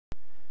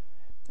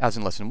As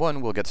in lesson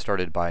 1, we'll get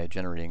started by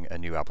generating a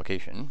new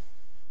application.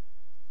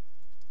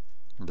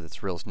 Remember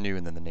that's Rails new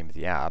and then the name of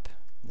the app,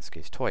 in this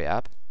case toy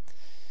app.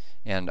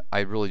 And I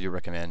really do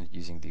recommend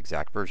using the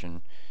exact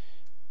version.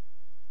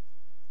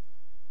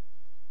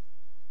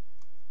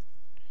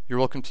 You're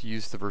welcome to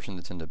use the version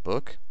that's in the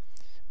book,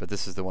 but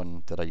this is the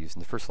one that I used in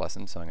the first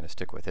lesson, so I'm going to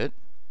stick with it.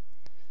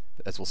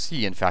 As we'll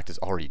see, in fact, it's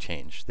already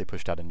changed. They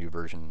pushed out a new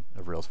version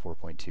of Rails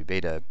 4.2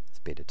 beta, it's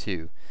beta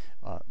 2,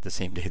 the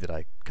same day that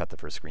I cut the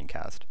first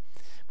screencast,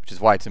 which is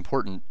why it's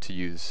important to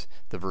use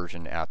the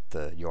version at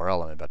the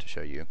URL I'm about to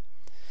show you,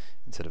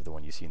 instead of the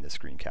one you see in the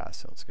screencast.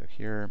 So let's go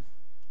here.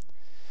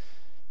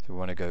 So we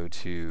want to go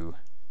to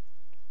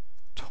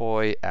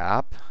toy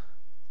app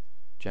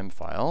gem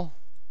file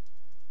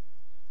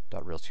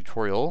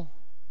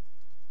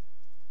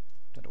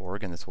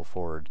 .railstutorial.org, and this will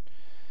forward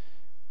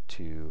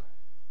to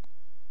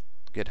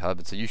GitHub.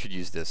 And so you should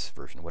use this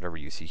version, whatever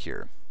you see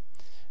here.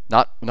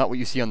 Not what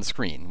you see on the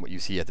screen, what you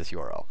see at this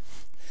URL.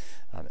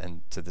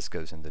 And so this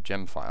goes in the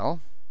gem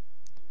file.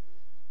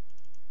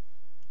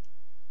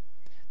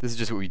 This is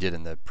just what we did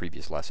in the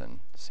previous lesson,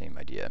 same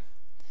idea.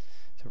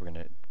 So we're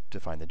going to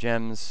define the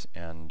gems,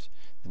 and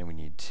then we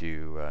need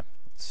to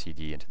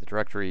cd into the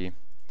directory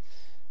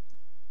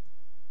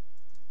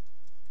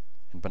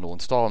and bundle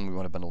install, and we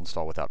want to bundle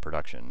install without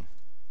production.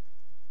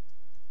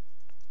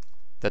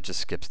 That just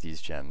skips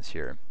these gems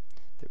here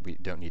that we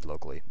don't need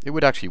locally. It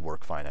would actually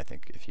work fine, I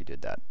think, if you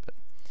did that, but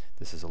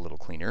this is a little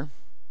cleaner.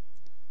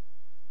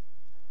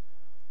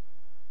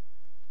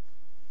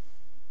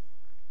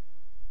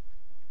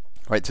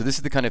 All right, so this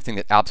is the kind of thing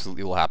that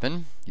absolutely will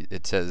happen.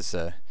 It says,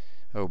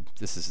 oh,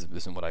 this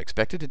isn't what I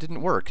expected. It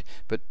didn't work.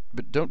 But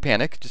don't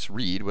panic. Just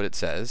read what it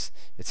says.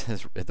 It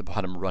says at the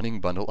bottom, running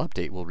bundle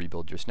update will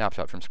rebuild your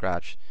snapshot from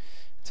scratch.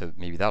 So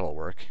maybe that'll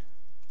work.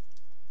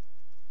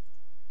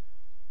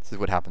 This is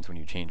what happens when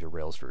you change a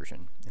Rails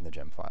version in the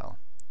gem file.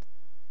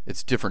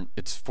 It's different.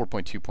 It's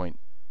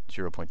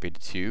 4.2.0.beta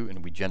 2,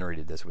 and we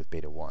generated this with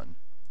beta 1.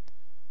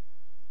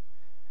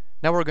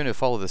 Now we're going to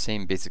follow the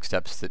same basic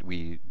steps that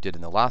we did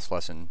in the last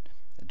lesson,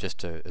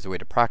 just as a way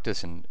to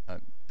practice and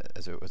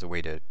as a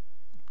way to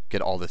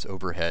get all this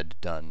overhead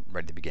done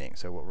right at the beginning.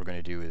 So what we're going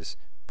to do is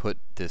put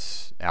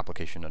this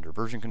application under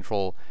version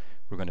control.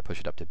 We're going to push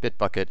it up to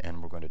Bitbucket,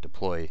 and we're going to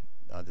deploy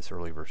this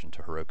early version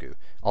to Heroku.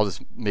 I'll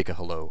just make a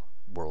hello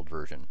world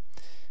version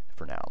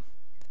for now.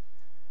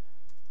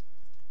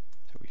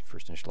 So we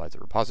first initialize the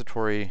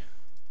repository,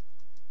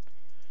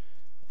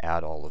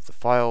 add all of the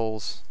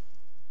files,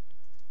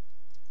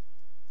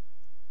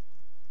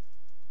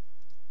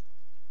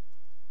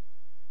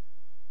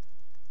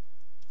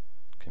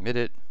 commit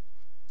it.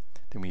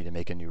 Then we need to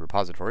make a new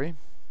repository.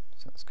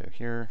 So let's go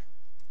here,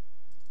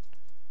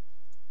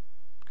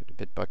 go to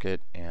Bitbucket,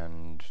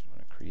 and I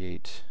want to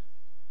create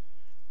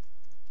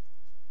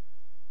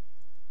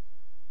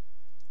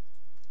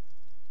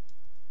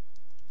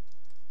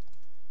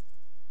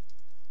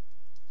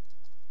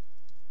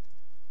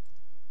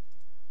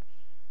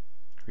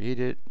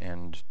it,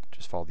 and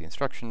just follow the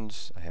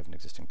instructions. I have an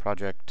existing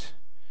project.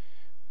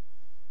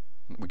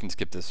 We can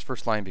skip this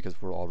first line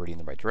because we're already in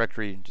the right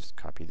directory. Just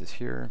copy this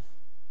here.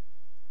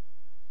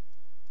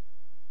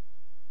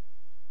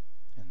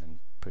 And then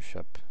push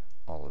up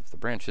all of the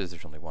branches.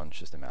 There's only one, it's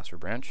just a master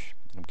branch.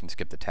 And we can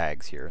skip the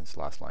tags here in this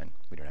last line.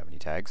 We don't have any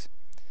tags.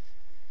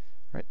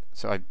 Right,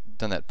 so I've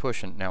done that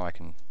push, and now I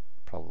can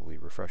probably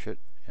refresh it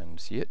and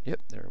see it. Yep,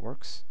 there it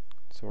works.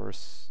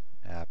 Source,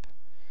 app,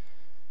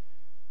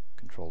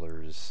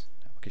 controllers,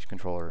 application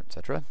controller,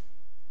 etc.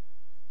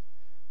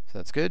 So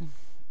that's good.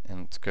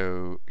 And let's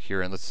go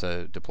here and let's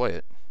deploy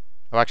it.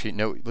 Oh, actually,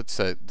 no. Let's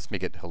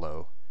make it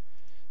hello.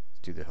 Let's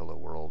do the hello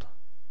world.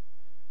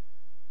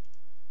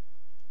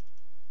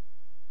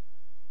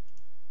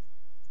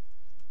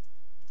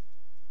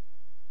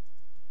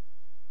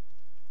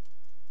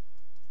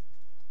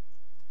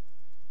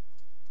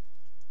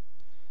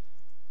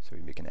 So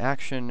we make an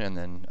action and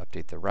then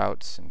update the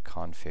routes and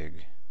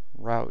config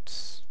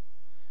routes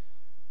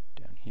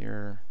down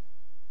here.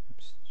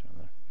 Oops, it's on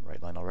the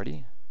right line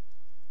already.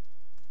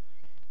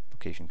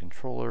 Application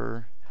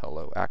controller,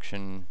 hello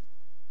action,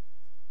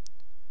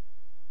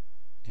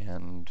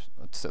 and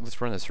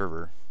let's run the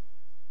server.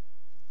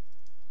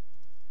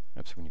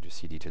 Oops, we need to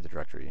cd to the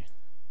directory.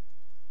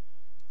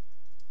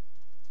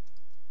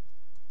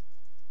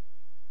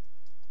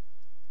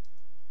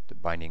 The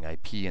binding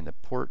IP and the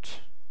port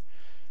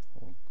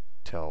will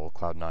tell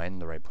Cloud9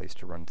 the right place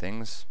to run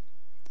things.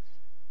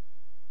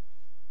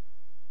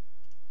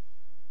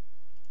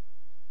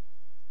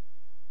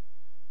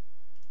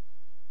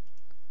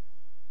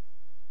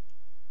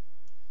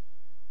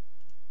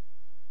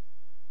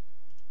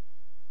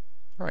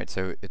 Alright,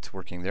 so it's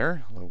working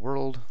there, hello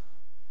world,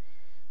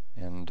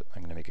 and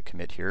I'm going to make a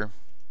commit here.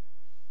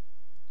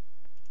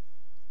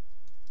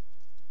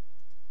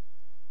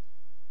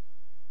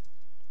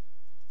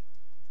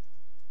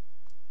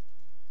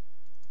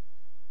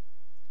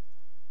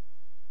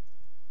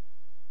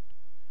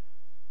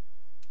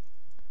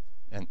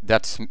 And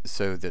that's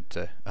so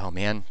that, oh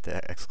man,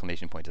 the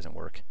exclamation point doesn't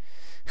work.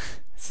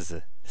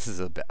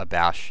 a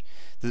bash.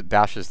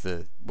 Bash is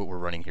what we're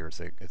running here.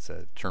 It's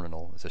a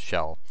terminal. It's a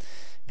shell,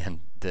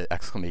 and the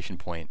exclamation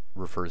point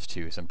refers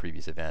to some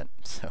previous event.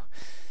 So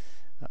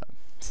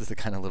this is the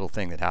kind of little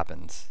thing that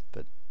happens.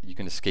 But you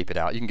can escape it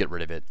out. You can get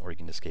rid of it, or you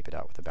can escape it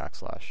out with a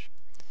backslash.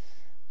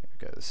 There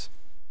it goes.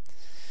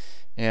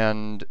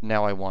 And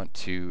now I want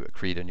to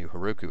create a new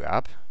Heroku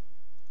app.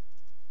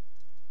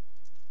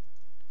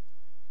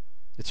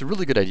 It's a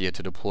really good idea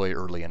to deploy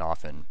early and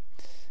often.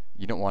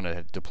 You don't want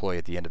to deploy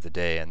at the end of the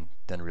day and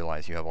then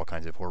realize you have all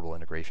kinds of horrible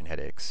integration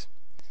headaches.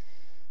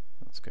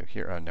 Let's go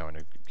here. Oh no, I'm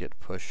going to git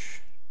push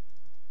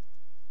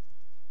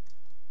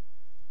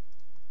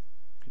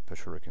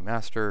Heroku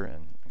master,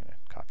 and I'm going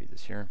to copy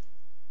this here.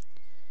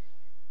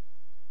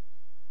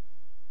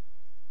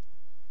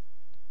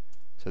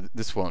 So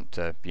this won't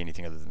be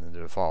anything other than the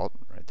default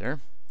right there.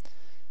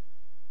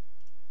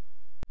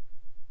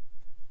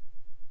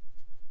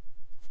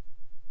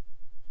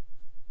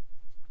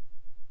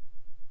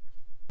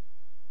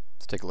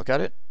 Let's take a look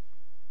at it.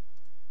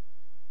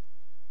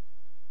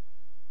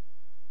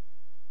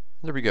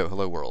 There we go,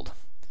 hello world.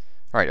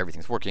 All right,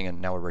 everything's working, and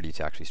now we're ready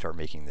to actually start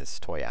making this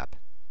toy app.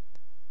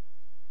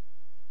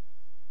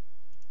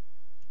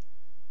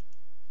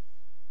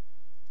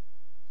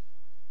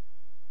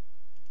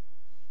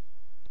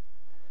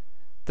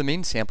 The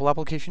main sample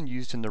application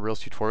used in the Rails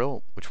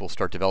tutorial, which we'll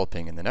start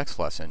developing in the next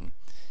lesson,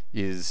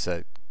 is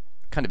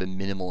kind of a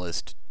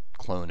minimalist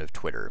clone of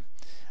Twitter.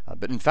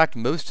 But in fact,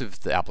 most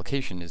of the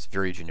application is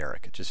very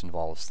generic. It just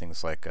involves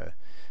things like a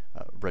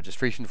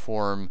registration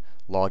form,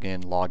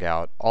 login,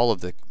 logout, all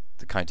of the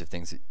kinds of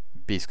things that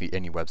basically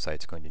any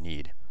website's going to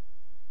need.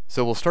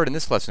 So we'll start in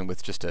this lesson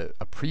with just a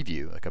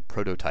preview, like a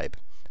prototype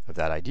of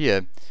that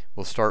idea.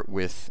 We'll start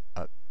with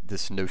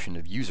this notion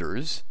of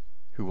users,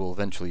 who will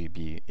eventually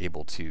be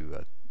able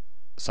to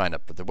sign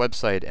up for the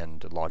website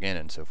and log in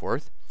and so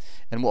forth.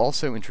 And we'll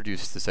also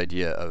introduce this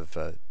idea of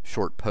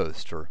short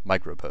posts or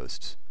micro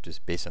posts, which is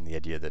based on the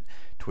idea that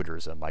Twitter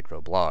is a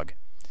micro blog.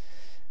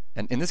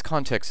 And in this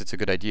context, it's a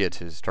good idea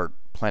to start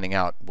planning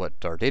out what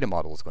our data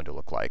model is going to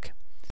look like.